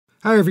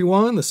Hi,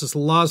 everyone. This is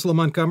Laszlo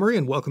Montgomery,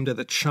 and welcome to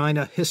the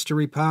China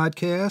History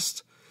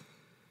Podcast.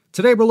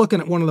 Today, we're looking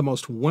at one of the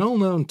most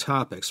well-known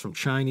topics from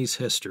Chinese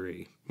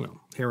history.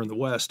 Well, here in the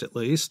West, at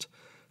least.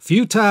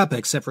 Few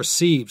topics have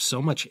received so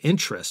much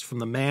interest from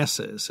the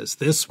masses as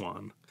this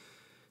one.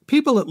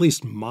 People at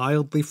least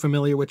mildly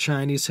familiar with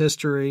Chinese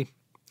history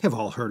have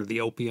all heard of the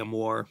Opium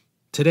War.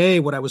 Today,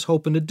 what I was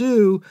hoping to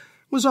do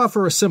was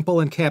offer a simple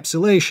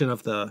encapsulation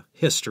of the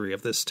history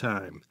of this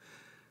time.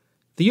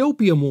 The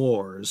Opium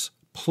Wars,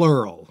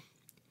 plural,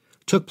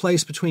 took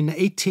place between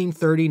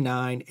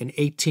 1839 and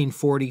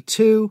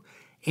 1842,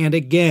 and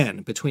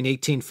again between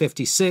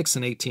 1856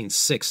 and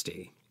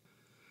 1860.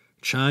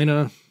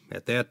 China,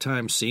 at that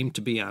time, seemed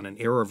to be on an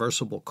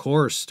irreversible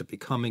course to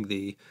becoming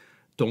the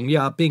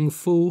Dongya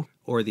Bingfu,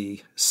 or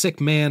the sick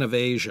man of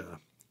Asia.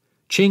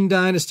 Qing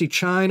dynasty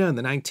China in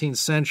the 19th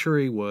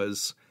century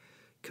was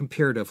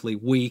comparatively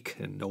weak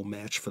and no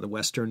match for the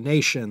Western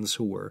nations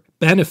who were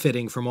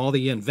benefiting from all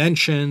the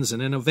inventions and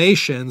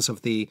innovations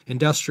of the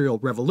Industrial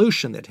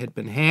Revolution that had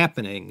been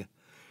happening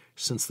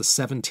since the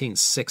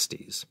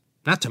 1760s.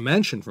 Not to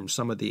mention from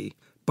some of the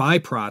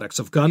byproducts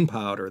of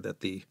gunpowder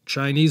that the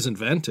Chinese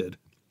invented.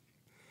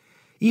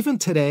 Even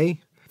today,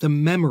 the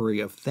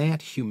memory of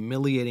that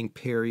humiliating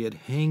period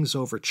hangs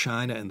over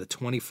China in the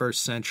 21st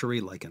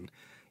century like an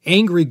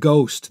angry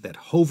ghost that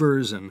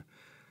hovers in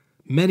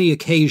many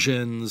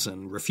occasions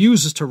and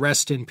refuses to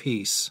rest in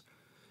peace.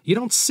 You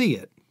don't see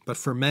it, but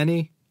for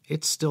many,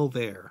 it's still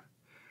there.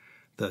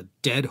 The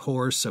dead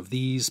horse of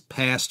these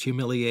past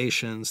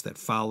humiliations that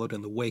followed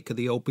in the wake of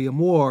the Opium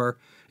War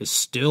is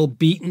still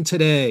beaten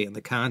today in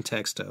the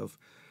context of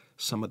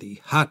some of the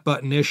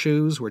hot-button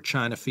issues where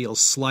China feels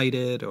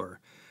slighted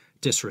or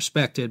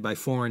disrespected by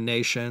foreign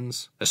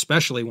nations,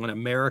 especially when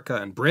America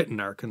and Britain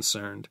are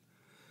concerned.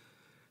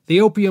 The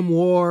Opium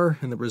War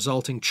and the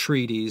resulting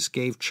treaties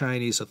gave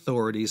Chinese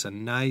authorities a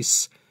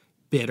nice,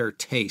 bitter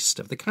taste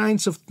of the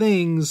kinds of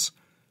things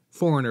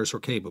foreigners were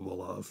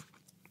capable of.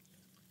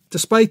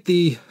 Despite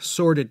the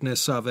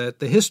sordidness of it,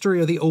 the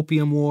history of the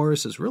Opium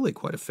Wars is really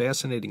quite a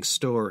fascinating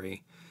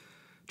story.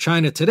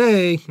 China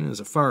today is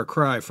a far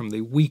cry from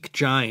the weak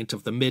giant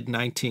of the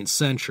mid-19th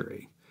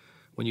century.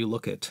 When you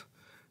look at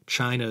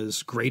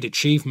China's great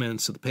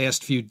achievements of the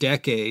past few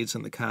decades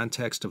in the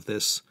context of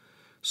this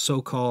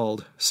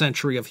so-called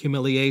century of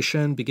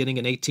humiliation beginning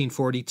in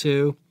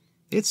 1842,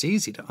 it's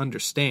easy to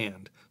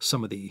understand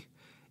some of the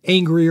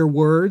angrier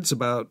words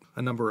about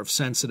a number of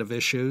sensitive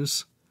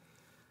issues.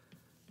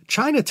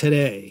 China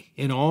today,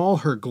 in all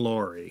her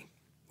glory,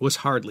 was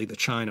hardly the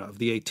China of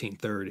the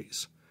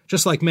 1830s.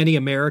 Just like many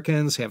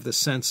Americans have this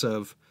sense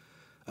of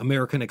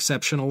American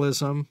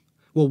exceptionalism,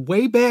 well,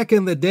 way back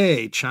in the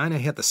day, China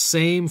had the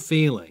same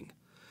feeling.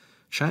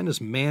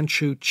 China's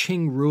Manchu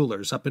Qing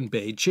rulers up in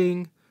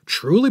Beijing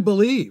truly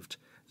believed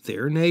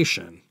their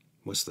nation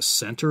was the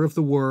center of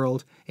the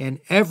world and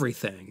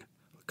everything,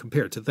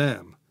 compared to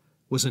them,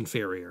 was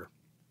inferior.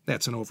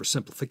 That's an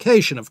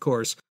oversimplification, of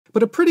course,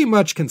 but it pretty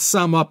much can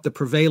sum up the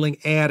prevailing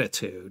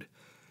attitude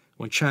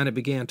when China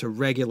began to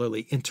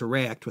regularly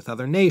interact with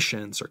other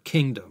nations or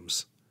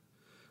kingdoms.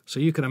 So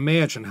you can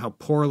imagine how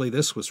poorly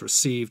this was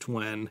received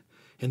when,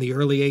 in the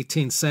early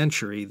 18th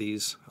century,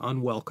 these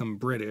unwelcome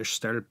British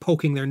started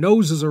poking their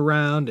noses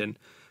around and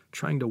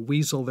trying to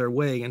weasel their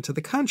way into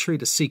the country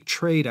to seek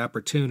trade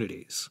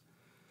opportunities.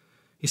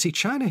 You see,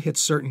 China had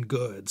certain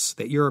goods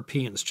that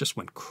Europeans just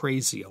went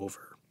crazy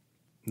over.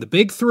 The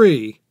big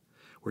three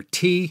were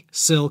tea,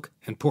 silk,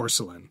 and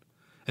porcelain.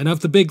 And of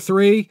the big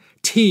three,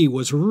 tea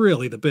was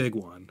really the big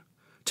one.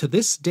 To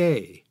this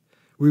day,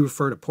 we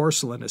refer to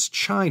porcelain as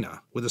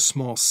China, with a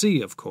small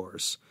c, of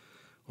course.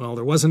 Well,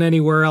 there wasn't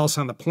anywhere else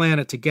on the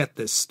planet to get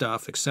this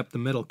stuff except the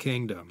Middle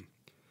Kingdom.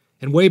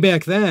 And way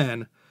back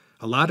then,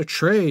 a lot of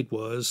trade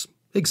was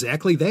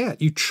exactly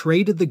that. You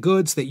traded the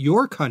goods that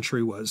your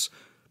country was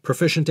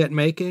proficient at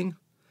making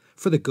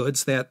for the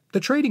goods that the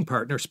trading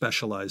partner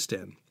specialized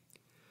in.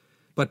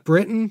 But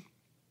Britain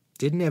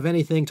didn't have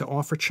anything to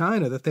offer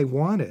China that they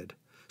wanted.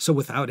 So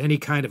without any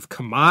kind of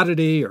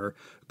commodity or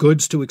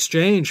goods to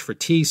exchange for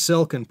tea,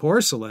 silk, and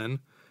porcelain,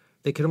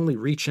 they could only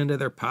reach into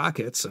their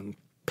pockets and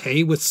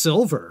pay with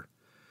silver.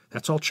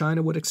 That's all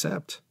China would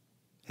accept.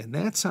 And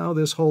that's how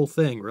this whole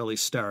thing really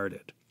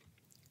started.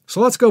 So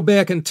let's go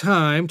back in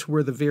time to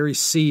where the very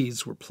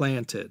seeds were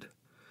planted.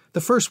 The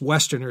first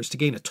Westerners to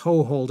gain a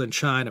toehold in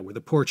China were the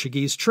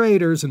Portuguese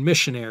traders and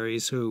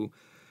missionaries who,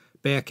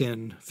 back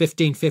in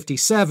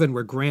 1557,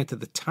 were granted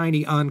the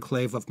tiny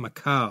enclave of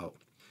Macau.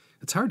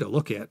 It's hard to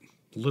look at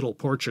little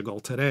Portugal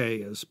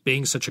today as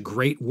being such a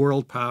great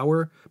world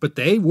power, but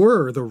they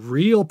were the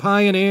real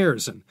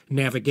pioneers in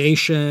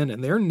navigation,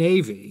 and their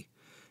navy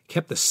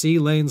kept the sea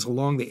lanes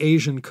along the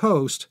Asian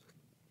coast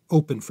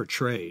open for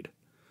trade.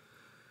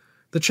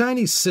 The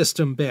Chinese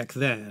system back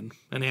then,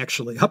 and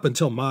actually up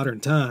until modern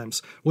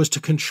times, was to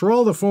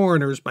control the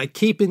foreigners by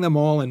keeping them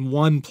all in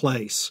one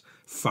place,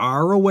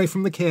 far away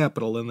from the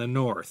capital in the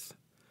north.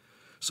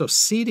 So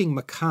ceding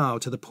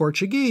Macau to the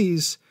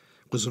Portuguese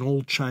was an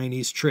old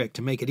Chinese trick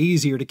to make it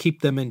easier to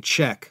keep them in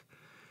check.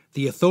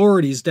 The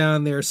authorities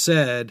down there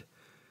said,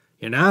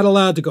 You're not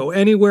allowed to go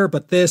anywhere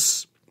but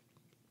this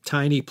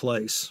tiny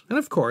place. And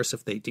of course,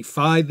 if they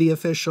defied the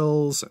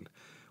officials and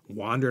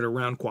wandered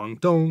around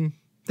Guangdong,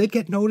 they'd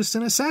get noticed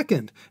in a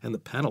second, and the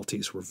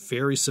penalties were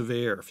very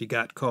severe if you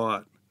got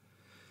caught.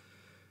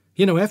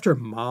 After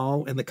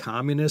Mao and the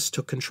communists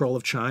took control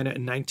of China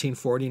in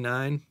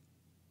 1949,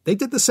 they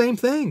did the same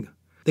thing.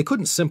 They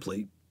couldn't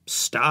simply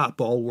stop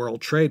all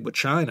world trade with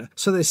China,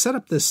 so they set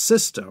up this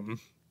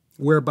system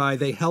whereby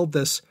they held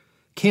this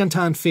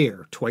Canton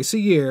Fair twice a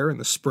year in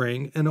the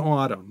spring and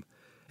autumn.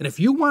 And if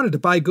you wanted to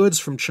buy goods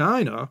from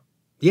China,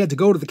 you had to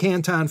go to the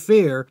Canton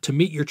Fair to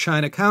meet your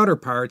China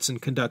counterparts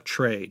and conduct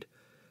trade.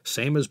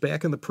 Same as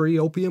back in the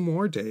pre-Opium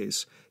War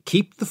days.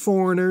 Keep the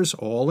foreigners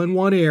all in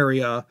one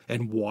area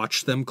and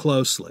watch them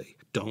closely.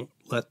 Don't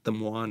let them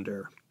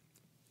wander.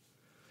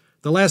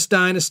 The last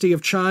dynasty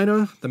of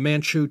China, the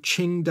Manchu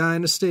Qing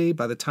dynasty,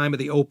 by the time of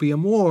the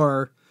Opium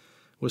War,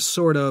 was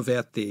sort of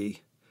at the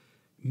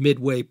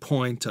midway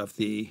point of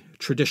the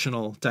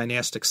traditional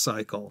dynastic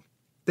cycle.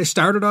 They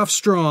started off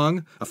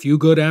strong, a few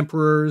good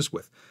emperors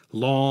with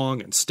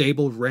long and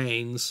stable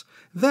reigns,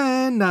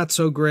 then not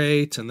so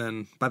great, and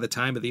then by the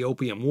time of the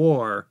Opium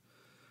War,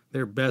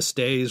 their best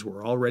days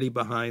were already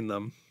behind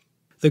them.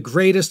 The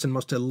greatest and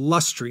most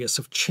illustrious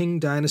of Qing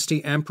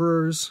dynasty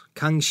emperors,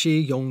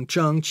 Kangxi,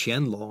 Yongzheng,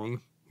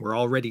 Qianlong, were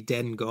already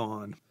dead and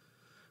gone.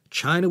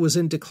 China was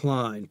in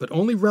decline, but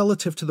only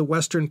relative to the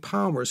Western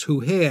powers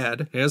who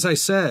had, as I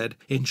said,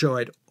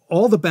 enjoyed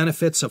all the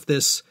benefits of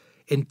this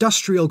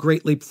industrial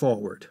great leap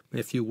forward,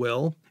 if you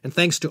will, and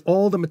thanks to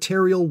all the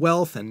material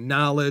wealth and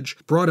knowledge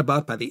brought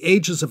about by the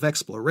ages of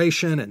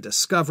exploration and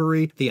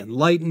discovery, the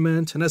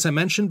Enlightenment, and as I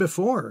mentioned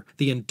before,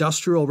 the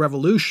Industrial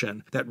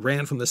Revolution that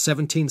ran from the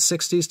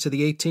 1760s to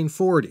the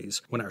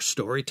 1840s, when our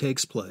story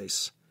takes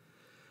place.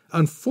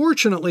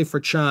 Unfortunately for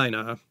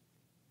China,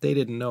 they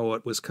didn't know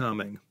what was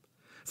coming.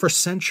 For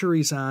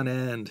centuries on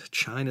end,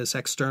 China's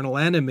external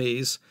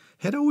enemies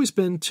had always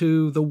been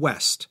to the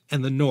west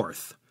and the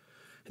north.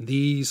 And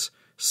these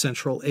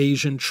Central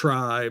Asian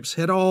tribes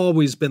had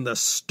always been the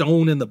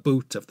stone in the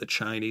boot of the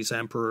Chinese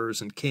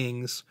emperors and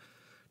kings.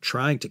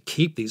 Trying to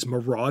keep these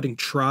marauding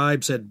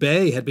tribes at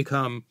bay had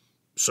become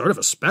sort of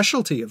a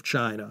specialty of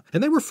China,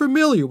 and they were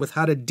familiar with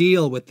how to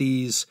deal with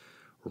these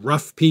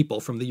rough people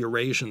from the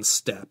Eurasian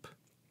steppe.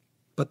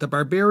 But the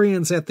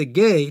barbarians at the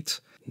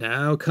gate,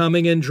 now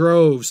coming in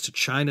droves to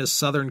China's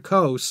southern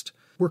coast,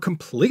 were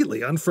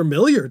completely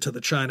unfamiliar to the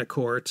China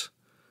court.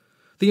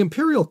 The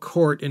imperial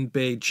court in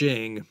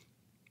Beijing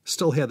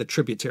still had the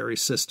tributary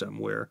system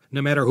where,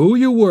 no matter who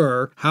you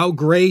were, how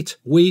great,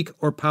 weak,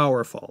 or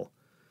powerful,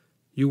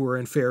 you were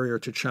inferior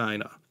to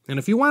China. And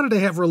if you wanted to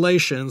have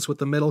relations with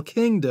the Middle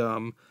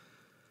Kingdom,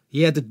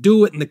 you had to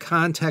do it in the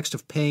context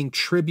of paying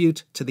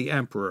tribute to the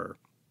emperor.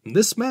 And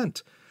this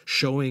meant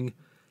showing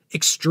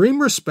extreme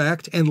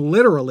respect and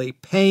literally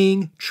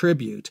paying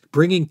tribute,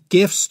 bringing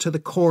gifts to the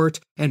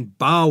court and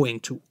bowing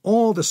to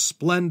all the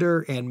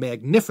splendor and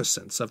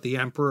magnificence of the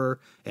emperor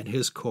and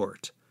his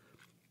court.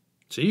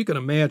 So you can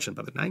imagine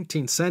by the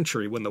 19th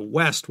century, when the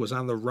West was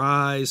on the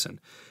rise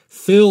and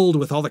filled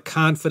with all the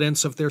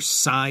confidence of their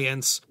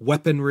science,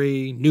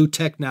 weaponry, new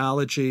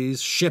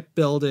technologies,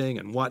 shipbuilding,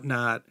 and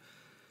whatnot,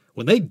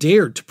 when they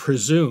dared to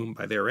presume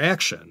by their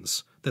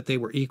actions that they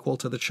were equal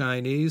to the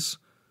Chinese,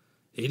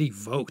 it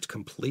evoked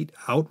complete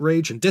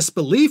outrage and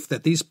disbelief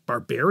that these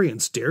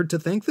barbarians dared to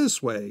think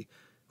this way.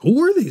 Who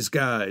were these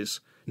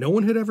guys? No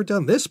one had ever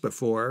done this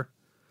before.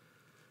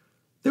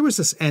 There was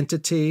this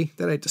entity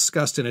that I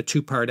discussed in a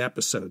two-part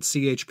episode,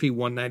 CHP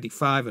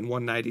 195 and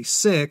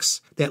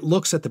 196, that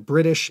looks at the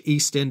British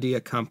East India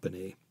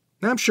Company.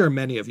 Now, I'm sure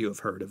many of you have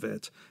heard of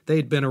it. They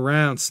had been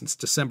around since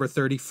December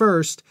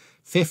 31st,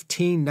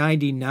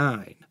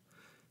 1599,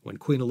 when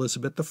Queen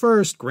Elizabeth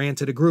I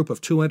granted a group of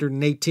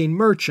 218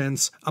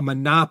 merchants a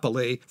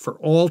monopoly for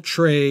all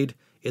trade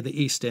in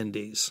the East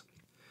Indies.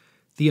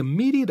 The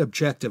immediate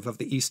objective of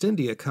the East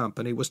India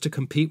Company was to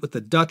compete with the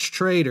Dutch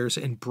traders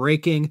in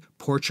breaking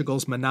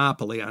Portugal's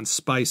monopoly on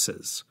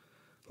spices.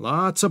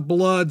 Lots of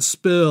blood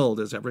spilled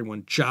as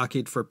everyone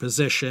jockeyed for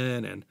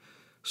position and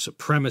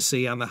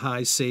supremacy on the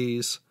high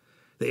seas.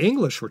 The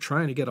English were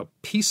trying to get a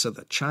piece of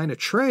the China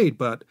trade,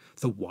 but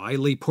the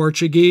wily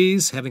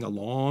Portuguese, having a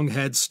long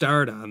head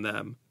start on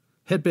them,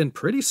 had been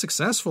pretty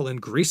successful in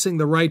greasing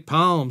the right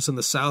palms in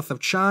the south of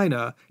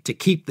China to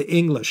keep the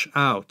English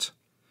out.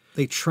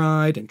 They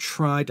tried and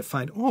tried to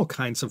find all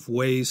kinds of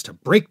ways to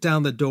break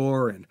down the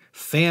door and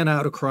fan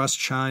out across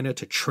China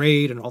to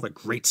trade in all the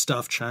great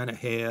stuff China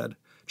had.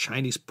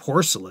 Chinese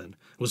porcelain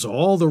was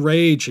all the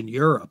rage in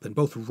Europe, and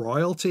both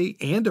royalty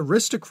and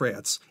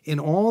aristocrats in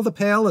all the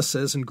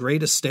palaces and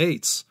great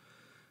estates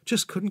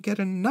just couldn't get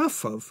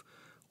enough of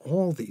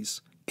all these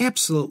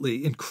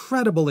absolutely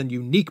incredible and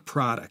unique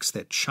products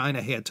that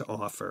China had to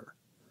offer.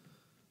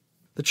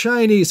 The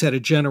Chinese had a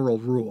general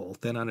rule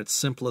that on its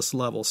simplest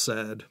level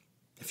said,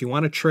 if you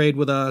want to trade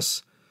with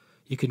us,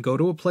 you can go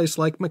to a place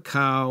like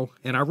Macau,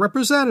 and our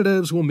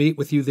representatives will meet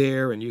with you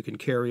there, and you can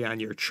carry on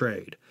your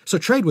trade. So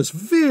trade was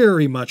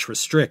very much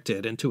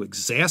restricted, and to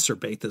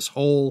exacerbate this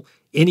whole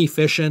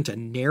inefficient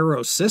and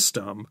narrow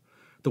system,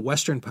 the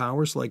Western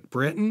powers like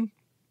Britain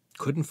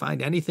couldn't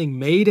find anything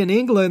made in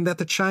England that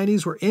the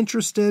Chinese were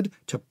interested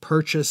to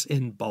purchase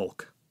in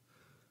bulk.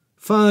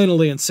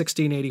 Finally, in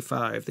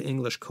 1685, the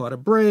English caught a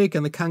break,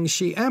 and the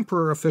Kangxi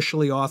Emperor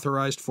officially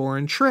authorized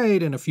foreign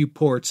trade in a few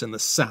ports in the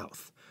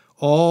south.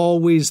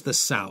 Always the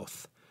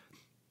south.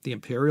 The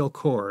imperial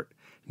court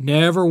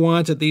never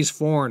wanted these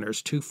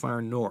foreigners too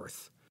far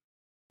north.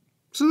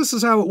 So this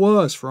is how it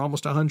was for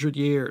almost 100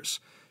 years.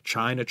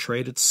 China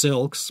traded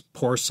silks,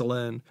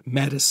 porcelain,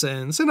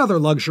 medicines, and other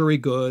luxury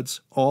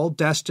goods, all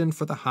destined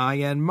for the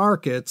high-end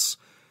markets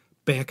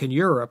back in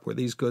Europe, where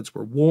these goods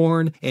were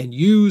worn and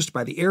used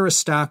by the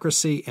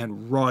aristocracy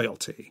and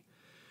royalty.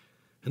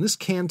 And this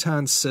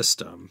Canton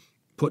system,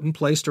 put in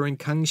place during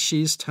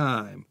Kangxi's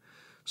time,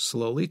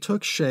 slowly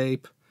took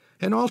shape,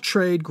 and all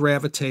trade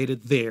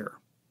gravitated there,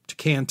 to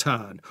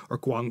Canton, or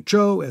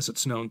Guangzhou as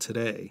it's known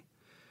today.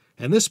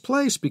 And this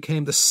place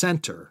became the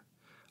center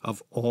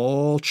of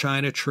all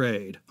China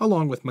trade,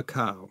 along with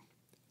Macau.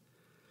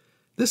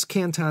 This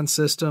Canton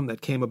system that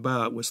came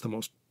about was the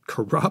most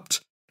corrupt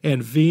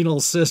and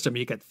venal system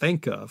you could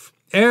think of.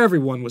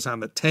 Everyone was on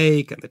the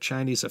take, and the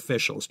Chinese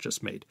officials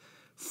just made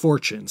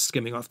fortunes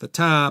skimming off the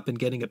top and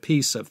getting a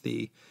piece of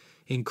the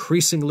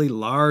increasingly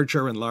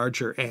larger and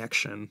larger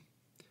action.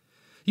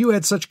 You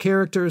had such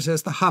characters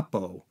as the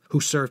Happo, who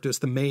served as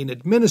the main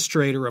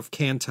administrator of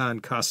Canton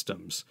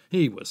customs.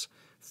 He was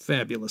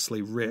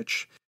fabulously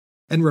rich.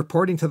 And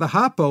reporting to the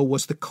Happo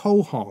was the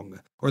Kohong,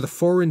 or the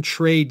Foreign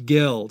Trade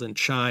Guild in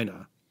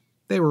China.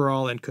 They were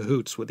all in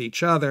cahoots with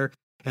each other,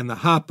 and the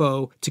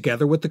Happo,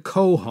 together with the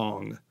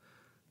Kohong,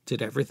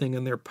 did everything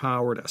in their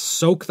power to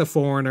soak the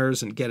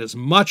foreigners and get as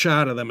much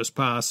out of them as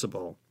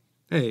possible.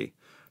 A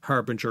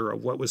harbinger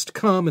of what was to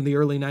come in the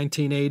early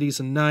 1980s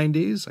and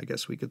 90s, I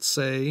guess we could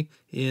say,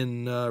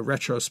 in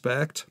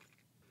retrospect.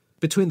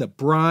 Between the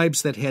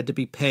bribes that had to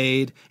be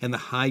paid and the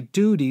high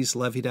duties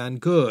levied on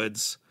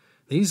goods,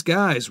 these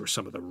guys were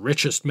some of the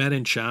richest men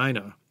in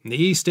China, and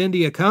the East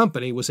India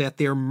Company was at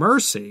their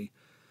mercy,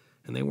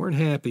 and they weren't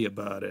happy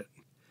about it.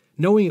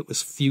 Knowing it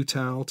was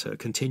futile to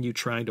continue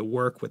trying to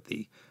work with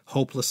the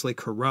hopelessly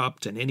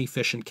corrupt and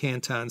inefficient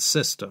Canton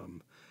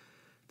system,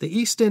 the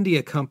East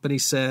India Company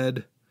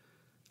said,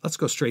 let's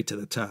go straight to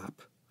the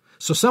top.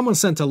 So someone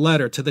sent a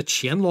letter to the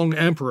Qianlong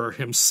Emperor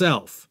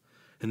himself,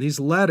 and these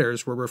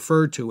letters were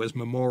referred to as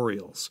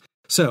memorials.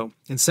 So,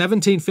 in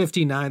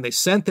 1759, they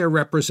sent their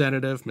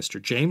representative, Mr.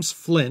 James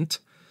Flint,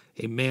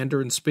 a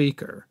Mandarin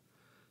speaker,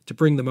 to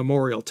bring the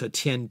memorial to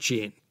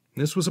Tianjin.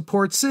 This was a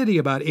port city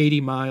about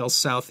 80 miles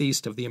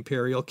southeast of the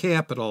imperial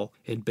capital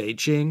in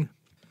Beijing.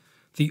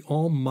 The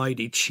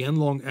almighty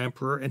Qianlong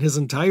Emperor and his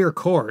entire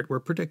court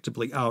were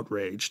predictably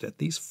outraged that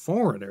these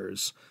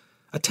foreigners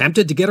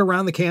attempted to get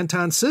around the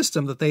Canton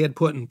system that they had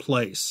put in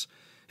place.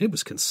 It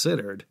was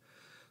considered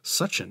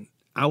such an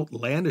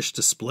outlandish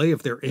display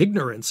of their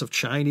ignorance of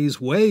Chinese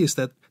ways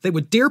that they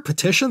would dare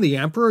petition the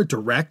emperor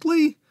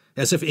directly,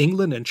 as if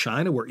England and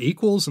China were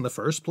equals in the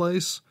first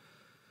place.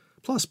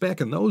 Plus,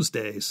 back in those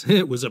days,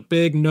 it was a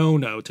big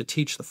no-no to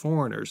teach the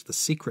foreigners the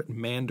secret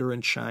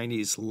Mandarin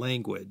Chinese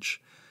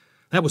language.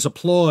 That was a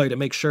ploy to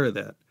make sure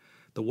that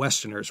the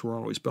Westerners were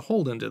always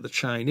beholden to the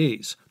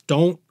Chinese.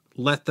 Don't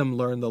let them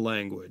learn the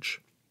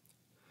language.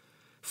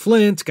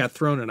 Flint got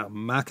thrown in a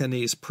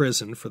Macanese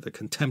prison for the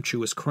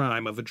contemptuous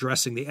crime of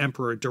addressing the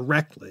emperor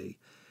directly,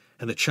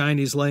 and the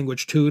Chinese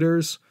language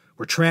tutors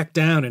were tracked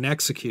down and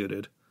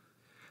executed.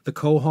 The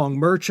Kohong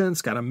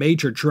merchants got a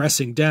major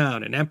dressing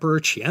down, and Emperor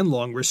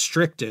Qianlong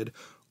restricted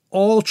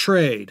all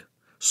trade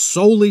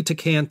solely to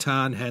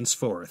Canton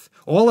henceforth.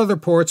 All other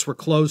ports were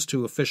closed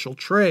to official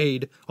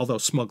trade, although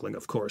smuggling,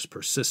 of course,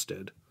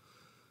 persisted.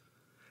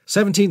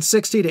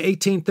 1760 to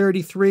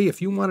 1833,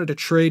 if you wanted to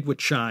trade with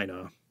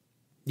China,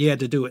 you had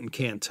to do it in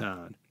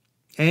Canton.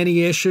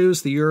 Any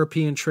issues the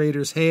European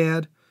traders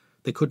had,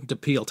 they couldn't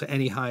appeal to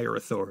any higher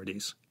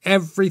authorities.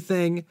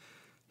 Everything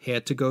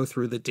had to go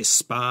through the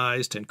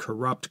despised and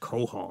corrupt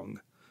Kohong.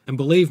 And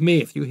believe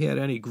me, if you had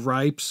any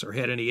gripes or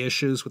had any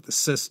issues with the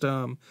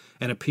system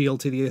and appealed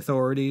to the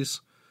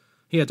authorities,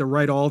 you had to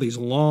write all these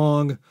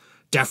long,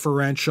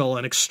 deferential,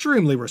 and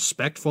extremely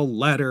respectful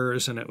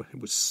letters, and it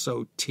was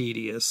so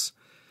tedious.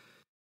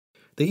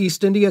 The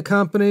East India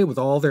Company, with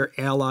all their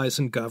allies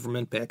in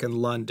government back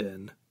in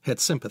London, had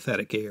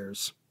sympathetic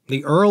heirs.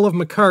 The Earl of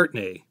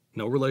Macartney,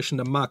 no relation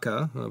to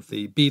Macca of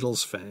the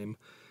Beatles fame,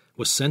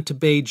 was sent to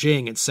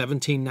Beijing in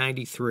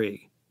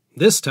 1793,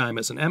 this time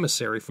as an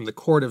emissary from the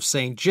court of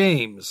St.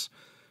 James,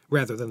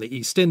 rather than the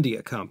East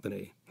India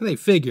Company. They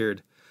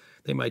figured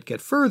they might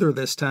get further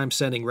this time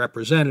sending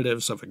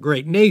representatives of a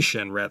great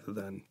nation rather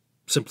than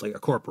simply a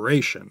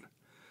corporation.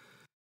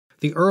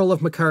 The Earl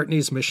of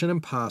Macartney's mission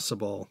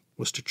impossible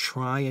was to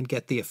try and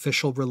get the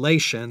official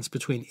relations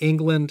between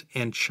England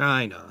and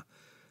China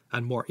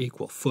on more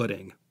equal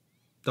footing.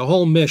 The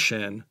whole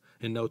mission,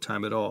 in no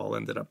time at all,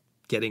 ended up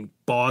getting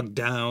bogged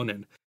down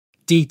in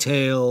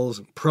details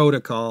and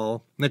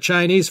protocol. The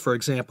Chinese, for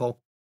example,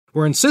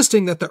 were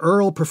insisting that the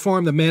Earl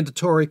perform the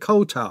mandatory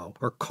kowtow,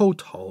 or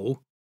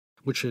koto,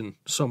 which in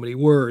so many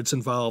words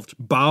involved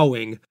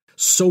bowing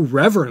so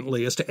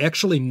reverently as to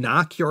actually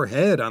knock your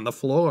head on the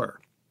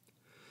floor.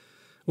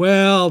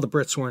 Well, the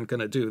Brits weren't going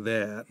to do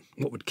that.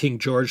 What would King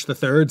George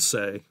III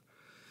say?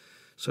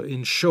 So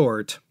in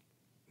short,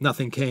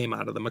 nothing came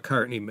out of the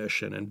Macartney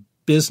mission, and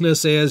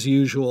business as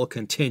usual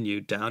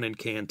continued down in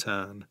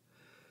Canton.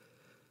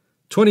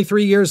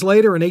 23 years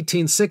later, in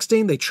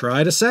 1816, they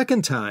tried a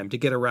second time to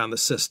get around the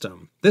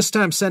system, this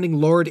time sending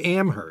Lord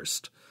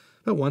Amherst.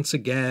 But once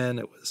again,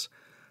 it was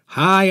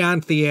high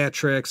on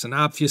theatrics and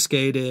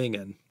obfuscating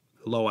and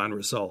low on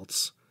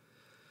results.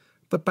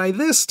 But by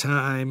this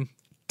time,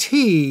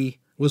 tea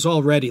was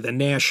already the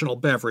national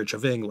beverage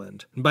of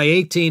England. And by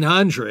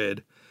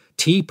 1800,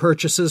 tea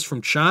purchases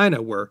from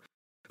China were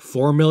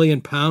 £4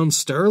 million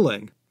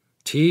sterling.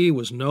 Tea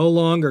was no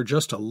longer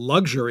just a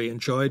luxury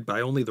enjoyed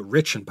by only the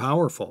rich and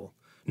powerful.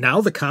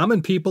 Now the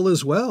common people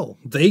as well.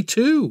 They,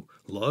 too,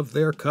 love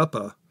their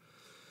cuppa.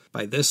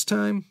 By this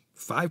time,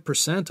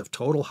 5% of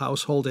total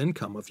household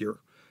income of your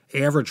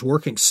average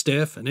working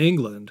stiff in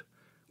England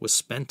was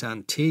spent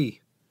on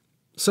tea.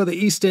 So the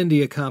East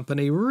India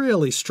Company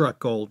really struck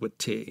gold with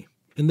tea,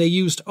 and they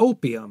used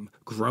opium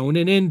grown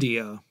in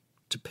India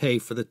to pay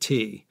for the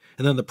tea.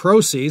 And then the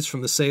proceeds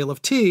from the sale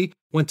of tea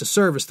went to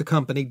service the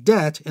company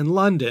debt in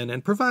London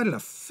and provided a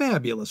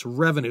fabulous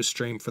revenue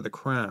stream for the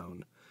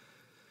Crown.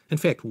 In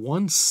fact,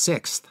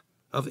 1/6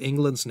 of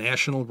England's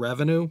national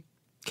revenue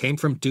came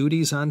from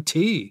duties on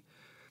tea.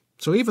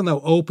 So even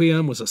though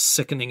opium was a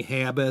sickening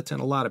habit and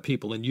a lot of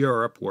people in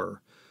Europe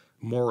were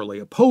morally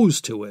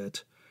opposed to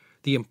it,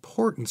 the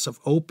importance of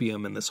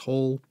opium in this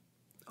whole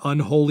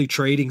unholy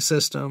trading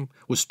system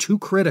was too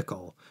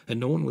critical, and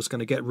no one was going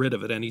to get rid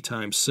of it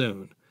anytime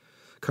soon.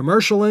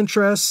 Commercial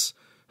interests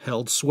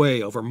held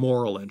sway over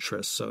moral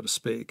interests, so to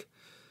speak.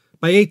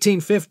 By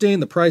 1815,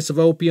 the price of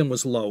opium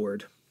was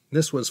lowered.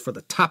 This was for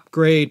the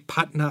top-grade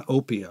Patna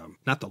opium,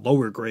 not the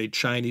lower-grade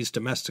Chinese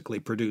domestically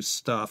produced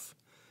stuff.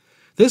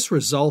 This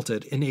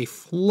resulted in a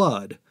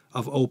flood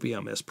of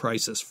opium as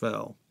prices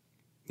fell.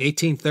 In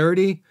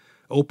 1830,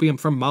 opium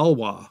from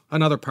Malwa,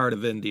 another part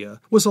of India,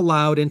 was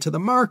allowed into the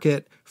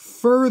market,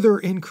 further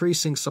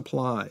increasing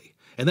supply.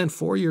 And then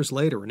 4 years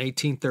later, in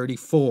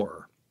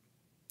 1834,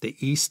 the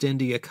East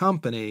India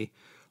Company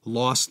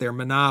lost their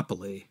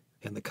monopoly,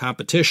 and the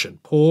competition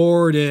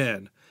poured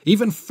in,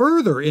 even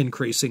further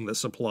increasing the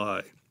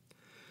supply.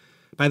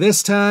 By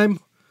this time,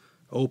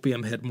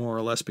 opium had more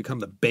or less become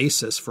the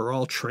basis for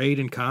all trade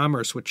and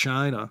commerce with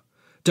China.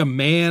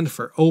 Demand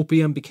for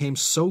opium became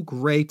so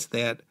great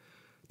that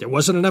there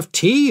wasn't enough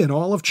tea in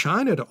all of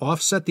China to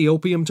offset the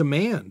opium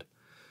demand.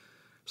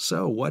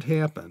 So what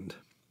happened?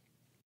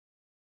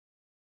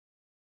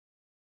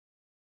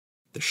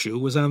 The shoe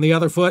was on the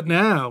other foot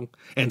now,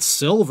 and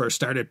silver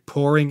started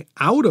pouring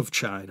out of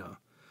China.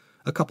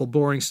 A couple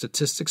boring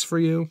statistics for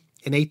you.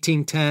 In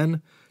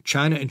 1810,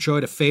 China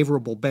enjoyed a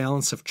favorable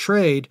balance of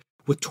trade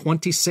with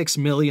 26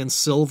 million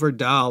silver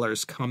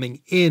dollars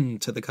coming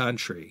into the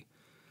country.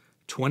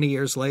 20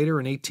 years later,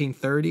 in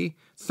 1830,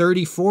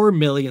 34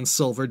 million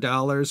silver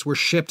dollars were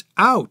shipped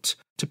out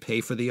to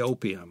pay for the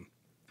opium.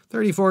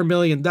 $34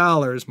 million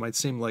might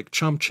seem like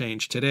chump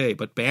change today,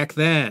 but back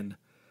then,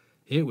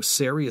 it was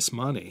serious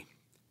money.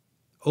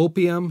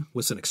 Opium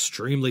was an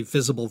extremely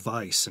visible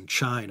vice in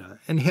China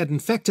and had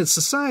infected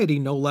society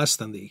no less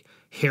than the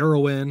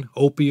heroin,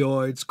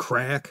 opioids,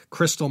 crack,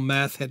 crystal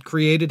meth had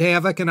created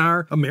havoc in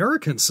our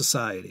American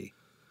society.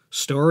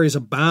 Stories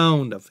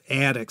abound of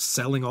addicts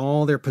selling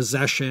all their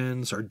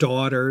possessions or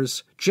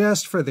daughters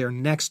just for their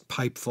next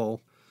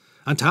pipeful.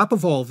 On top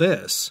of all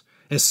this,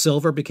 as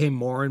silver became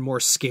more and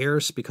more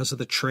scarce because of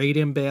the trade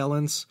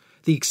imbalance,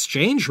 the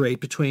exchange rate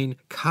between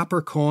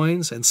copper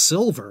coins and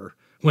silver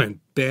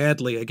went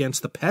badly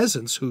against the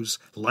peasants whose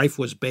life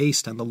was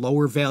based on the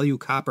lower value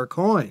copper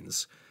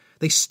coins.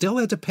 They still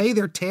had to pay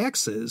their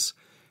taxes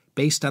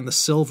based on the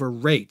silver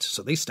rate,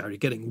 so they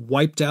started getting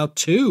wiped out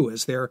too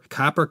as their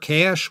copper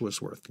cash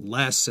was worth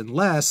less and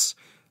less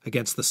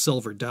against the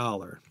silver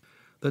dollar.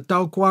 The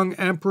Daoguang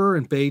Emperor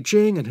in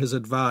Beijing and his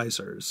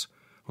advisors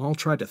all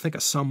tried to think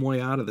of some way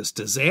out of this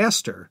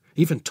disaster,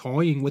 even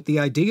toying with the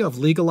idea of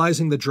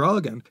legalizing the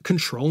drug and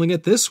controlling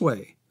it this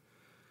way.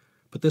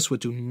 But this would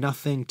do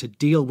nothing to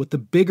deal with the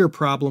bigger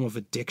problem of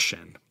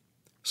addiction.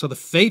 So the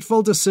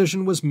fateful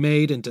decision was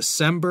made in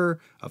December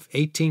of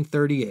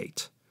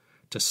 1838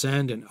 to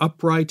send an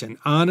upright and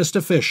honest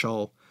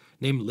official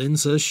named Lin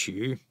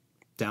Zexu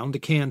down to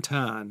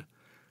Canton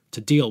to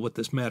deal with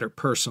this matter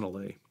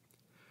personally.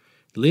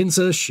 Lin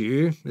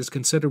Zexu is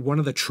considered one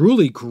of the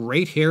truly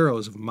great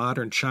heroes of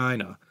modern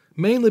China,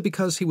 mainly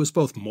because he was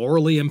both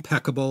morally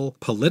impeccable,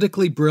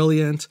 politically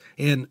brilliant,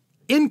 and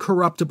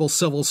incorruptible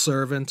civil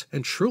servant,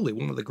 and truly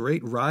one of the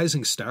great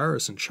rising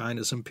stars in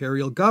China's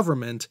imperial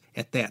government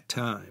at that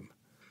time.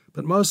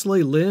 But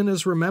mostly Lin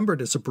is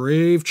remembered as a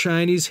brave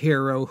Chinese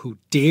hero who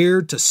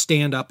dared to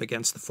stand up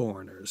against the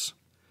foreigners.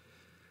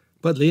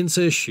 But Lin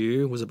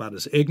Zexu was about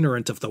as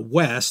ignorant of the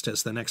West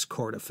as the next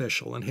court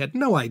official and had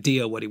no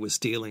idea what he was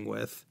dealing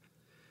with.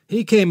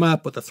 He came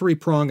up with a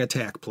three-prong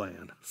attack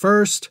plan.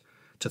 First,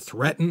 to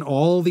threaten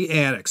all the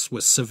addicts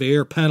with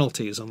severe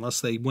penalties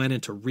unless they went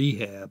into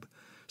rehab.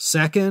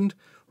 Second,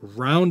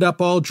 round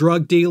up all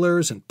drug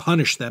dealers and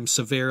punish them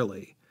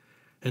severely.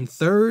 And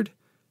third,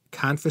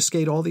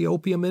 confiscate all the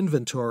opium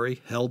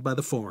inventory held by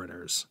the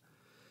foreigners.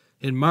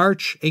 In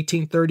March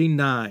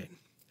 1839,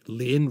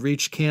 Lin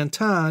reached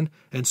Canton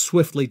and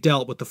swiftly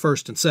dealt with the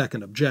first and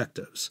second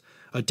objectives.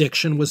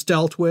 Addiction was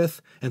dealt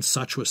with, and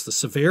such was the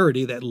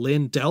severity that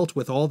Lin dealt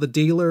with all the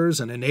dealers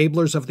and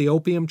enablers of the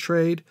opium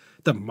trade,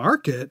 the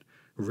market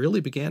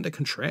really began to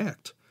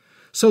contract.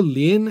 So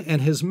Lin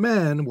and his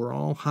men were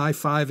all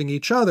high-fiving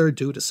each other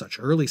due to such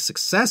early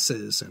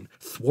successes and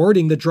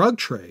thwarting the drug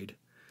trade.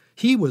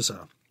 He was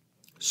a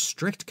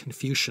strict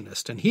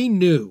Confucianist, and he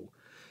knew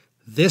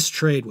this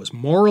trade was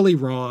morally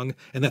wrong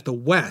and that the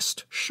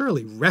West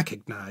surely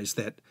recognized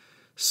that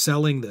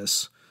selling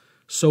this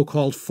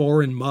so-called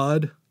foreign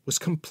mud was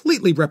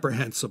completely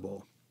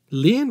reprehensible.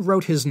 Lin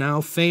wrote his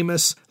now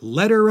famous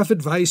Letter of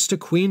Advice to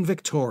Queen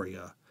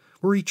Victoria,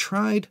 where he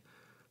tried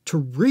to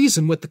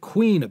reason with the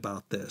Queen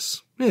about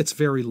this. It's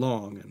very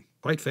long and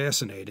quite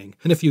fascinating,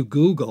 and if you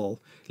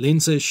Google Lin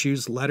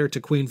Zexu's letter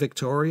to Queen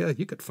Victoria,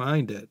 you could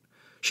find it.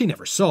 She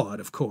never saw it,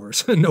 of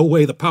course. No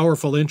way the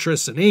powerful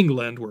interests in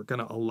England were going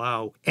to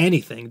allow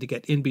anything to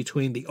get in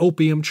between the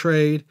opium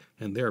trade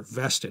and their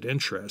vested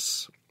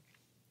interests.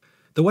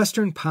 The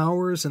Western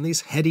powers in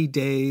these heady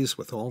days,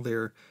 with all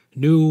their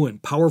new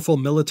and powerful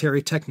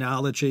military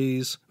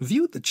technologies,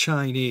 viewed the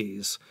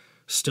Chinese,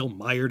 still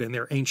mired in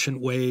their ancient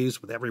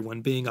ways, with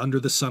everyone being under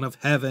the sun of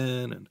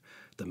heaven, and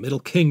the Middle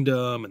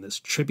Kingdom, and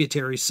this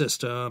tributary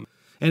system,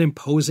 and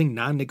imposing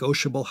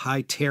non-negotiable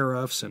high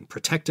tariffs and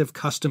protective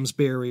customs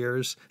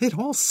barriers. It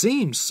all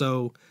seemed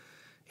so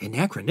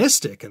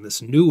anachronistic in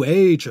this new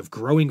age of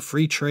growing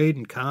free trade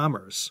and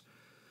commerce.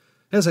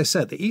 As I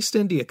said, the East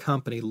India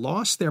Company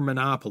lost their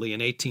monopoly in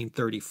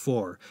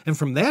 1834, and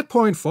from that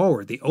point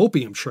forward, the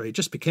opium trade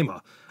just became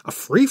a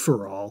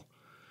free-for-all.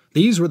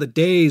 These were the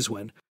days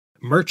when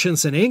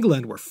merchants in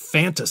England were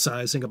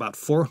fantasizing about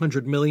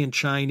 400 million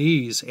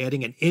Chinese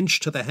adding an inch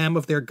to the hem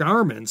of their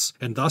garments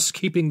and thus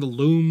keeping the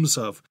looms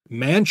of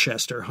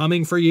Manchester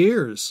humming for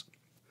years.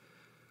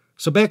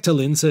 So back to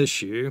Lin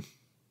Zexu.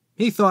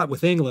 He thought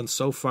with England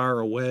so far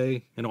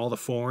away and all the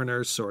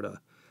foreigners sort of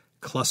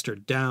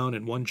clustered down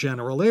in one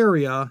general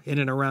area in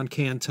and around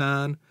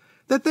Canton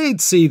that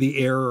they'd see the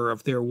error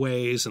of their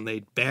ways and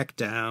they'd back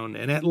down,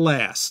 and at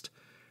last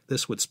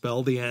this would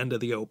spell the end of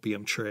the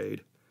opium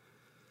trade.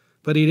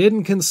 But he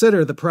didn't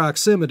consider the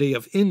proximity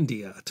of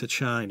India to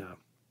China.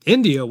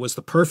 India was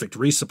the perfect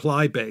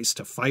resupply base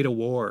to fight a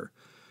war.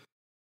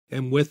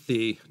 And with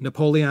the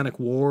Napoleonic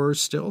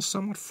Wars still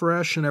somewhat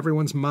fresh in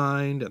everyone's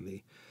mind, and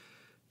the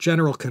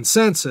general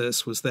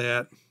consensus was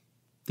that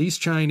these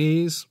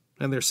Chinese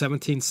and their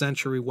 17th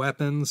century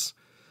weapons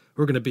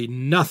were going to be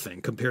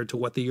nothing compared to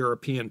what the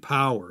European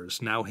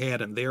powers now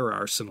had in their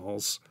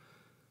arsenals.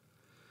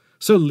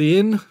 So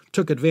Lin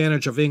took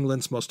advantage of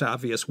England's most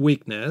obvious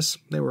weakness.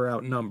 They were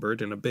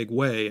outnumbered in a big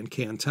way in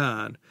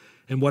Canton,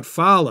 and what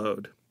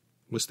followed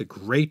was the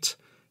great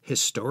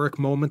historic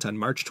moment on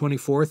March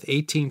 24th,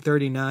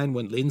 1839,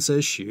 when Lin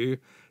Zexu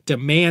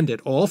demanded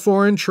all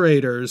foreign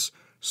traders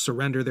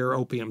surrender their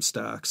opium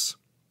stocks.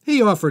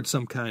 He offered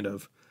some kind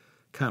of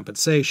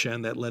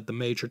compensation that led the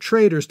major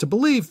traders to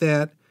believe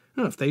that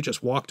if they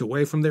just walked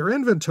away from their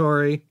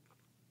inventory,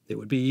 it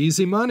would be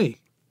easy money.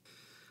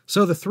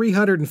 So the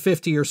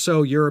 350 or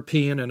so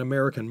European and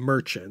American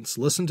merchants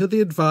listened to the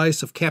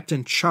advice of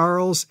Captain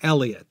Charles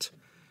Elliot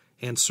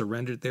and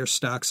surrendered their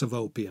stocks of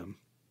opium.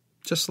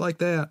 Just like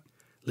that,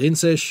 Lin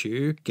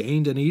Zexu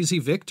gained an easy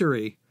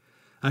victory.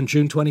 On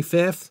June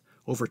 25th,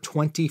 over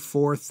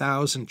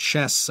 24,000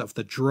 chests of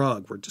the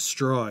drug were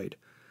destroyed.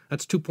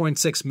 That's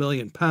 2.6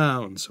 million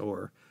pounds,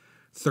 or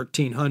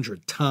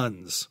 1,300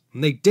 tons.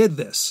 And they did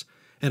this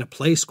in a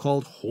place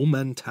called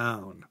Homen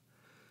Town.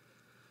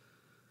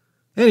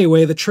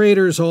 Anyway, the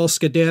traders all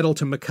skedaddled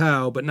to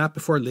Macau, but not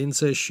before Lin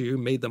Zexu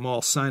made them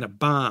all sign a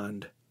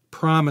bond,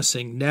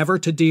 promising never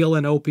to deal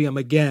in opium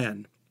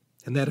again,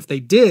 and that if they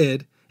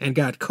did and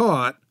got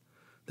caught,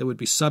 they would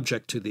be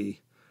subject to the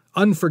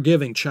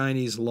unforgiving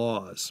Chinese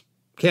laws.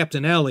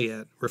 Captain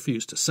Elliot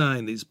refused to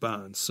sign these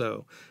bonds,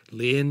 so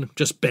Lin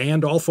just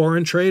banned all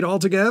foreign trade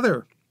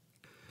altogether.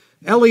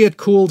 Elliot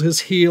cooled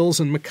his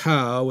heels in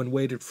Macau and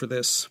waited for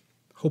this,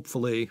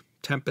 hopefully,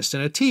 tempest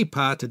in a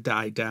teapot to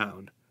die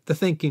down. The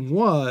thinking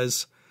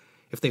was,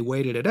 if they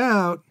waited it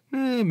out,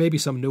 maybe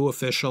some new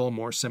official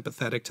more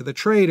sympathetic to the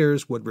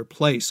traders would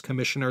replace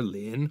Commissioner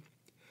Lin.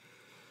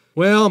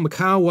 Well,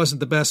 Macau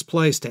wasn't the best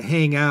place to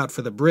hang out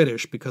for the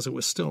British because it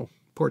was still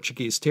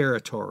Portuguese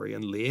territory,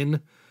 and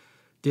Lin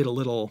did a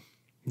little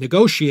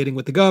negotiating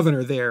with the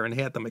governor there and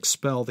had them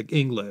expel the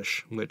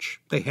English,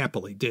 which they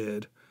happily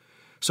did.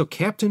 So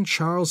Captain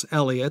Charles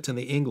Elliot and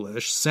the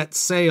English set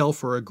sail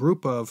for a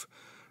group of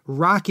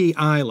rocky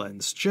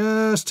islands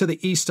just to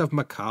the east of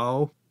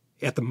Macau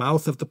at the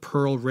mouth of the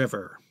Pearl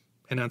River.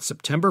 And on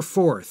September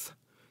 4th,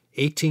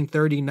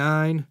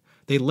 1839,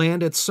 they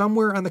landed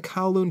somewhere on the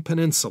Kowloon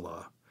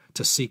Peninsula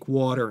to seek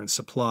water and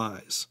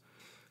supplies.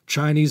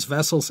 Chinese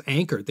vessels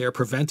anchored there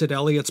prevented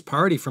Elliot's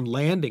party from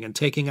landing and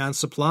taking on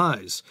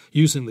supplies,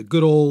 using the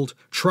good old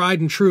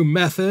tried-and-true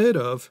method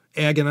of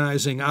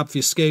agonizing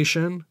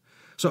obfuscation.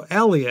 So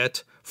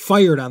Elliot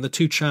fired on the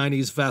two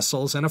Chinese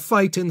vessels, and a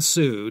fight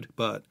ensued,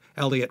 but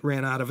Elliot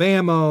ran out of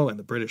ammo, and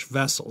the British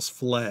vessels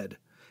fled.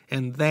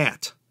 And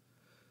that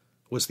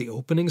was the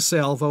opening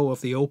salvo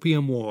of the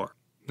Opium War.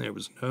 There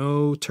was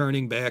no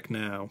turning back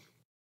now.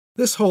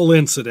 This whole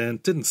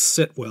incident didn't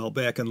sit well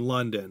back in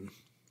London.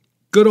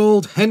 Good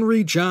old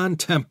Henry John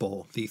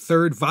Temple, the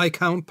 3rd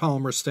Viscount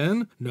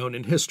Palmerston, known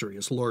in history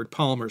as Lord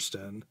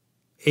Palmerston,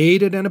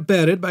 aided and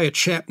abetted by a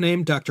chap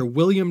named Dr.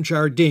 William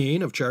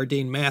Jardine of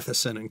Jardine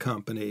Matheson and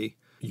Company,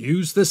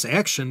 used this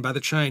action by the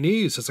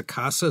Chinese as a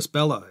casus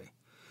belli.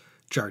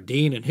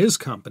 Jardine and his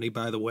company,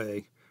 by the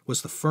way,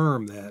 was the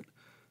firm that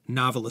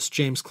novelist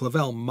James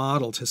Clavell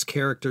modeled his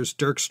characters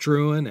Dirk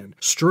Struan and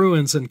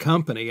Struans and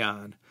Company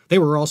on. They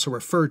were also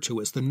referred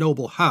to as the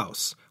Noble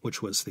House,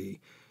 which was the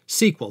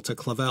sequel to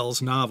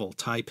Clavell's novel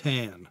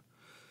Taipan.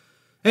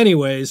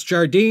 Anyways,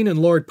 Jardine and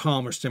Lord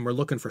Palmerston were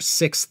looking for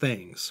 6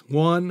 things.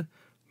 1,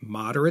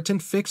 moderate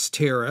and fixed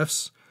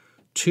tariffs.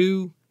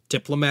 2,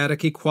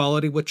 diplomatic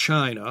equality with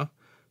China.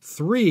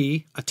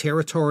 3, a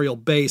territorial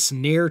base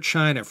near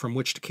China from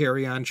which to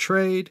carry on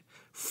trade.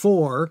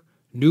 4,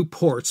 new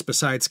ports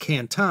besides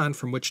Canton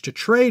from which to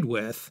trade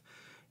with.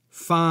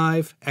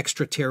 5,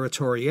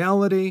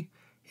 extraterritoriality.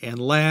 And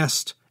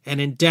last, an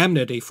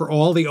indemnity for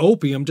all the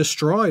opium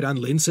destroyed on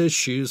Lin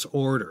Zexu's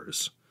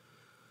orders.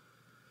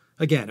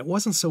 Again, it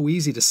wasn't so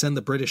easy to send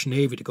the British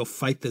Navy to go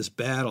fight this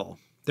battle.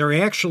 There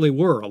actually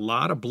were a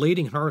lot of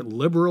bleeding-heart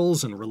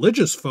liberals and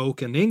religious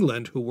folk in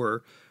England who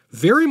were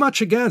very much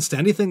against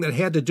anything that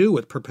had to do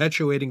with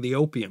perpetuating the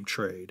opium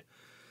trade.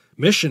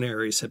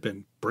 Missionaries had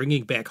been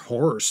bringing back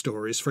horror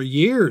stories for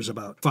years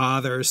about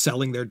fathers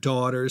selling their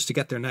daughters to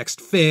get their next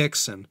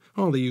fix and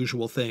all the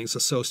usual things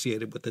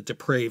associated with the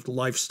depraved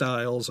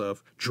lifestyles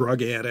of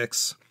drug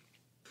addicts.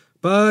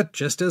 But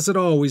just as it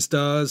always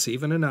does,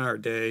 even in our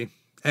day,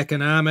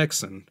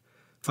 economics and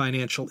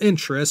financial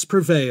interests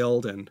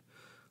prevailed, and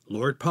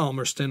Lord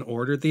Palmerston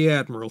ordered the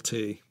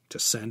Admiralty to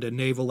send a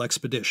naval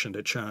expedition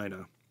to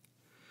China.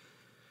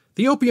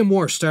 The Opium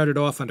War started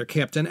off under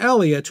Captain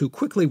Elliot, who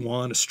quickly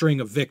won a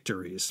string of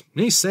victories.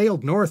 He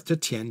sailed north to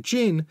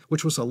Tianjin,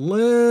 which was a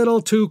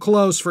little too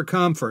close for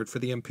comfort for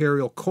the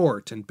imperial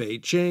court in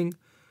Beijing.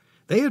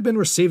 They had been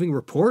receiving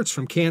reports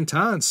from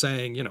Canton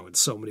saying, in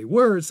so many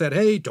words, that,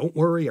 hey, don't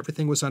worry,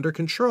 everything was under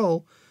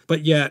control.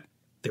 But yet,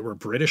 there were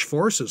British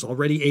forces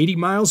already 80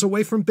 miles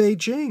away from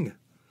Beijing.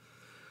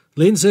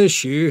 Lin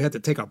Zexu had to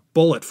take a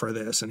bullet for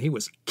this, and he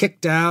was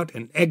kicked out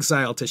and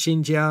exiled to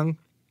Xinjiang.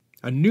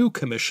 A new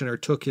commissioner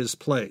took his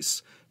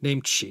place,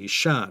 named Qi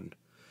Shan,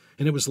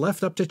 and it was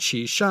left up to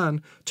Qi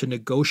Shan to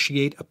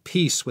negotiate a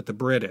peace with the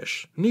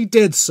British. And he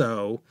did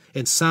so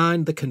and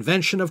signed the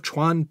Convention of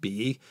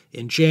Chuanbi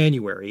in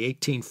January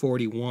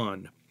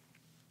 1841.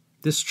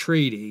 This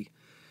treaty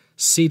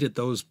ceded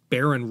those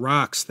barren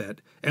rocks that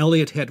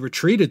Elliot had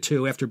retreated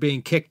to after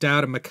being kicked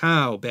out of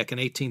Macau back in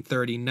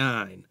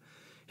 1839.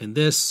 And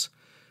this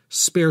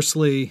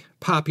sparsely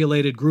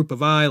populated group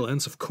of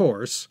islands, of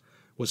course,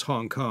 was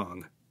Hong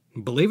Kong.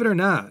 Believe it or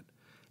not,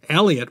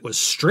 Elliot was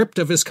stripped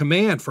of his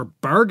command for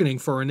bargaining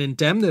for an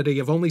indemnity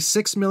of only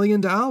 $6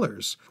 million,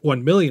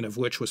 $1 million of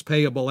which was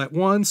payable at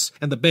once,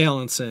 and the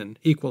balance in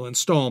equal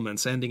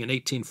installments ending in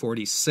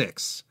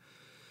 1846.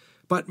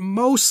 But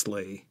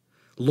mostly,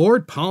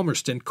 Lord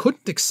Palmerston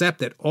couldn't accept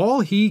that all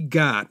he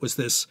got was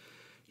this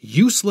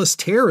useless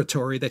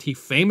territory that he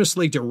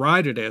famously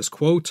derided as,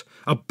 quote,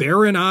 a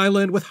barren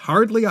island with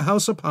hardly a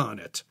house upon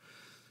it.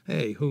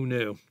 Hey, who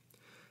knew?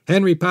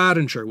 Henry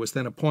Pottinger was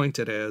then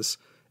appointed as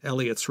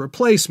Elliot's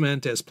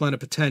replacement as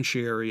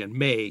plenipotentiary in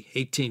May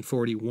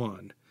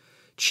 1841.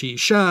 Qi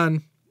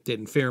Shan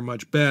didn't fare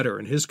much better,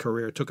 and his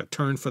career took a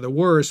turn for the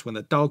worse when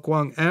the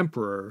Daoguang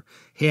Emperor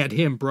had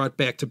him brought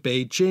back to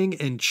Beijing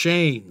in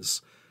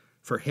chains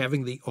for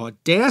having the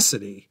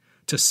audacity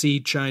to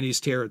cede Chinese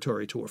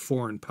territory to a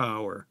foreign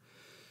power.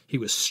 He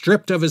was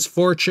stripped of his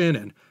fortune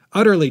and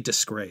utterly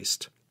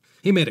disgraced.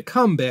 He made a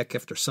comeback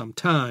after some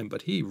time,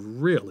 but he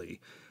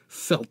really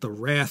felt the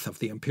wrath of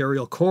the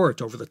imperial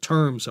court over the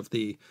terms of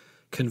the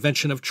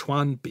Convention of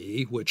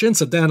Chuanbi, which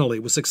incidentally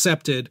was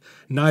accepted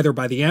neither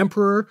by the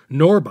emperor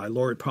nor by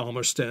Lord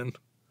Palmerston.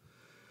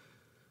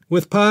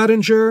 With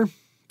Pottinger,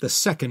 the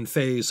second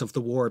phase of the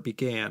war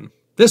began.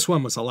 This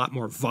one was a lot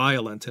more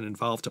violent and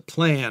involved a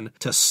plan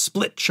to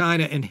split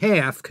China in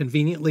half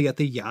conveniently at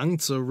the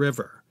Yangtze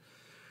River.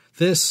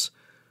 This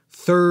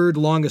third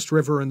longest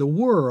river in the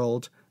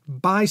world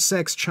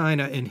bisects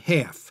China in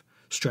half,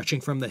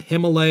 stretching from the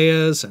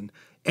Himalayas and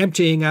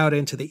emptying out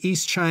into the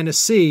East China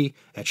Sea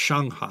at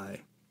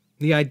Shanghai.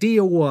 The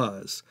idea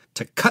was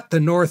to cut the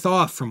north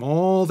off from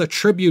all the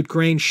tribute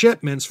grain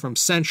shipments from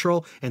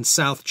central and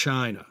south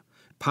China.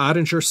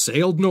 Pottinger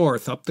sailed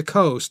north up the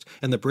coast,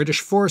 and the British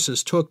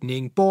forces took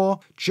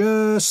Ningbo,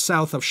 just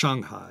south of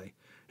Shanghai.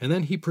 And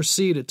then he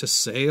proceeded to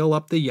sail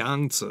up the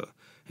Yangtze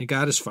and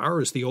got as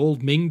far as the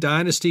old Ming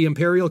Dynasty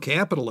imperial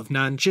capital of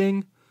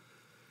Nanjing.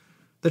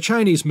 The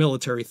Chinese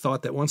military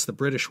thought that once the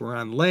British were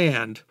on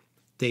land,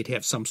 they'd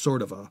have some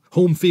sort of a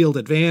home field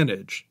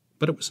advantage,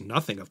 but it was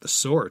nothing of the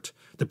sort.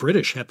 The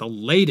British had the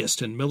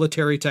latest in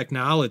military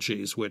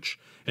technologies, which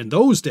in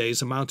those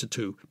days amounted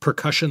to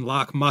percussion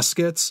lock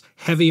muskets,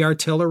 heavy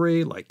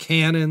artillery like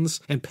cannons,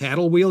 and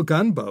paddle wheel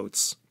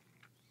gunboats.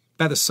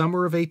 By the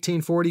summer of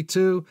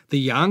 1842, the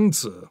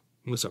Yangtze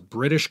was a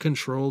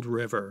British-controlled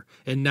river,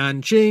 and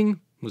Nanjing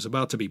was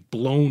about to be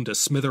blown to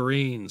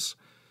smithereens.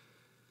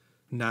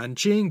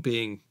 Nanjing,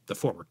 being the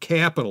former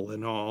capital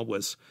and all,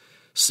 was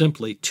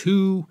simply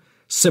too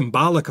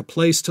symbolic a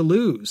place to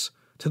lose.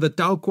 To the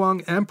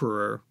Daoguang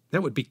Emperor,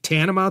 that would be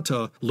tantamount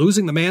to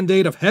losing the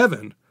mandate of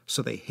heaven,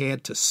 so they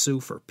had to sue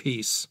for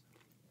peace.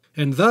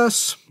 And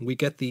thus, we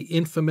get the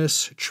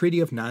infamous Treaty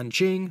of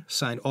Nanjing,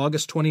 signed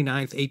August 29,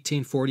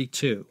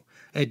 1842,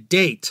 a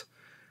date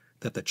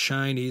that the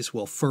Chinese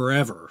will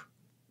forever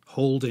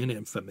hold in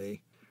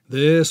infamy.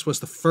 This was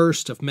the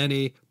first of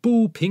many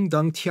不平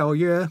等条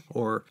约,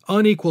 or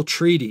unequal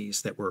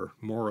treaties, that were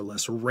more or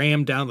less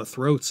rammed down the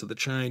throats of the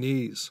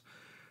Chinese.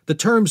 The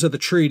terms of the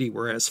treaty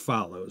were as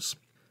follows.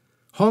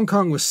 Hong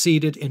Kong was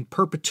ceded in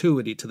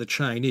perpetuity to the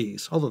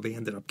Chinese, although they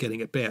ended up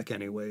getting it back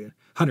anyway,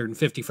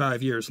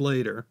 155 years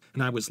later,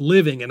 and I was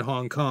living in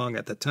Hong Kong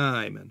at the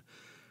time and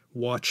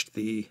watched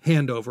the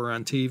handover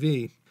on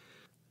TV.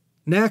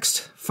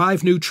 Next,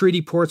 5 new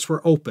treaty ports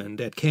were opened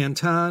at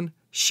Canton,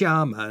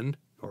 Xiamen,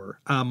 or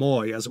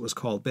Amoy as it was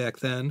called back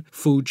then,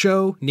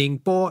 Fuzhou,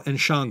 Ningbo, and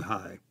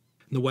Shanghai.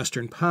 The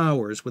Western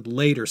powers would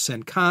later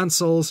send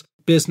consuls,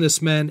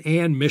 businessmen,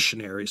 and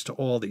missionaries to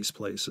all these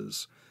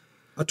places.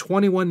 A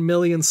 21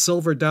 million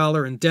silver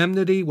dollar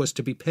indemnity was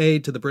to be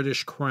paid to the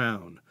British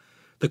Crown.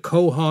 The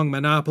Kohong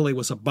monopoly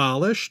was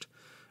abolished.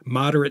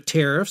 Moderate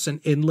tariffs and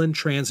inland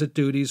transit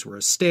duties were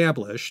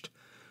established.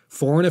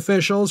 Foreign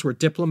officials were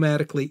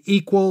diplomatically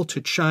equal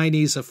to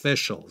Chinese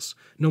officials.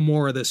 No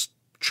more of this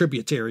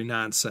tributary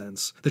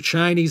nonsense. The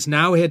Chinese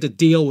now had to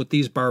deal with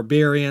these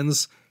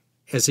barbarians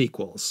as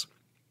equals.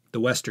 The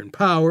Western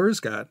powers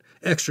got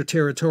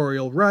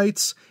extraterritorial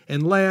rights,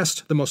 and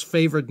last, the most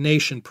favored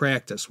nation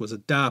practice was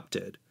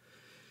adopted.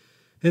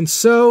 And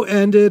so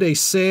ended a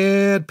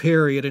sad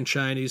period in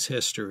Chinese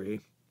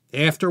history.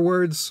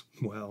 Afterwards,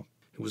 well,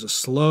 it was a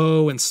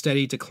slow and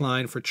steady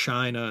decline for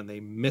China, and they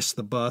missed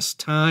the bus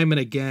time and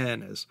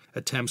again as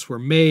attempts were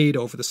made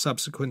over the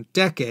subsequent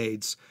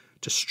decades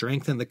to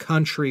strengthen the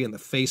country in the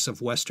face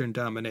of Western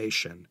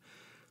domination.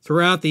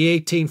 Throughout the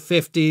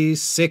 1850s,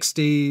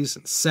 60s,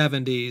 and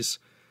 70s,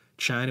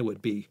 China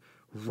would be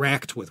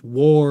racked with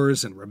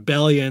wars and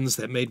rebellions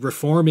that made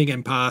reforming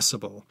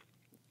impossible.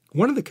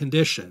 One of the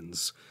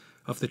conditions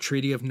of the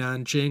Treaty of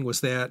Nanjing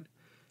was that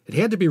it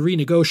had to be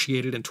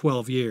renegotiated in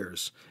 12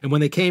 years, and when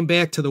they came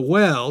back to the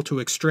well to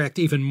extract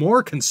even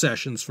more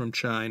concessions from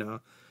China,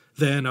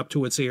 then up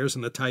to its ears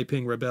in the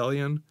Taiping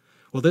Rebellion,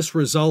 well, this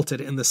resulted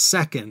in the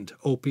Second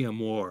Opium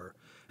War,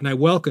 and I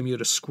welcome you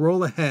to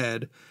scroll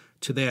ahead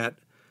to that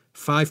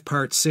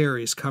 5-part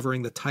series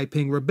covering the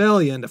Taiping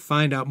Rebellion to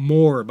find out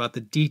more about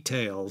the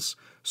details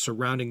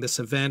surrounding this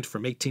event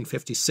from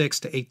 1856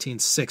 to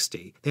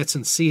 1860. That's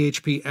in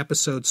CHP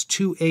episodes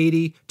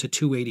 280 to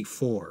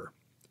 284.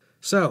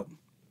 So,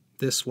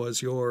 this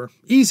was your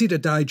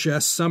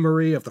easy-to-digest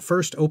summary of the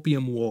First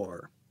Opium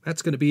War.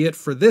 That's going to be it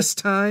for this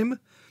time.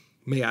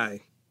 May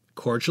I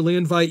cordially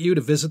invite you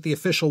to visit the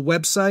official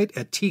website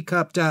at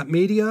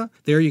teacup.media.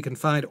 There you can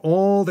find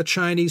all the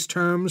Chinese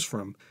terms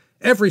from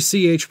every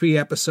CHP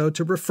episode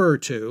to refer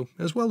to,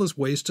 as well as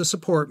ways to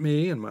support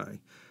me in my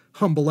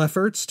humble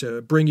efforts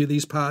to bring you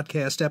these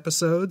podcast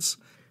episodes.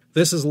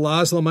 This is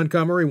Laszlo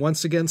Montgomery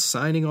once again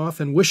signing off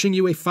and wishing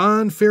you a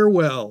fond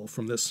farewell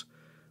from this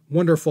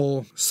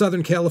wonderful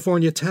Southern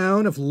California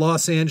town of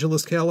Los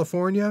Angeles,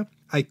 California.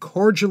 I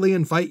cordially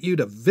invite you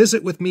to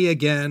visit with me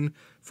again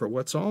for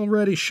what's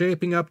already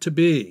shaping up to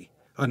be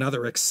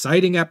another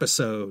exciting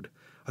episode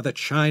of the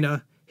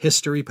China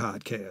History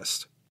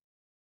Podcast.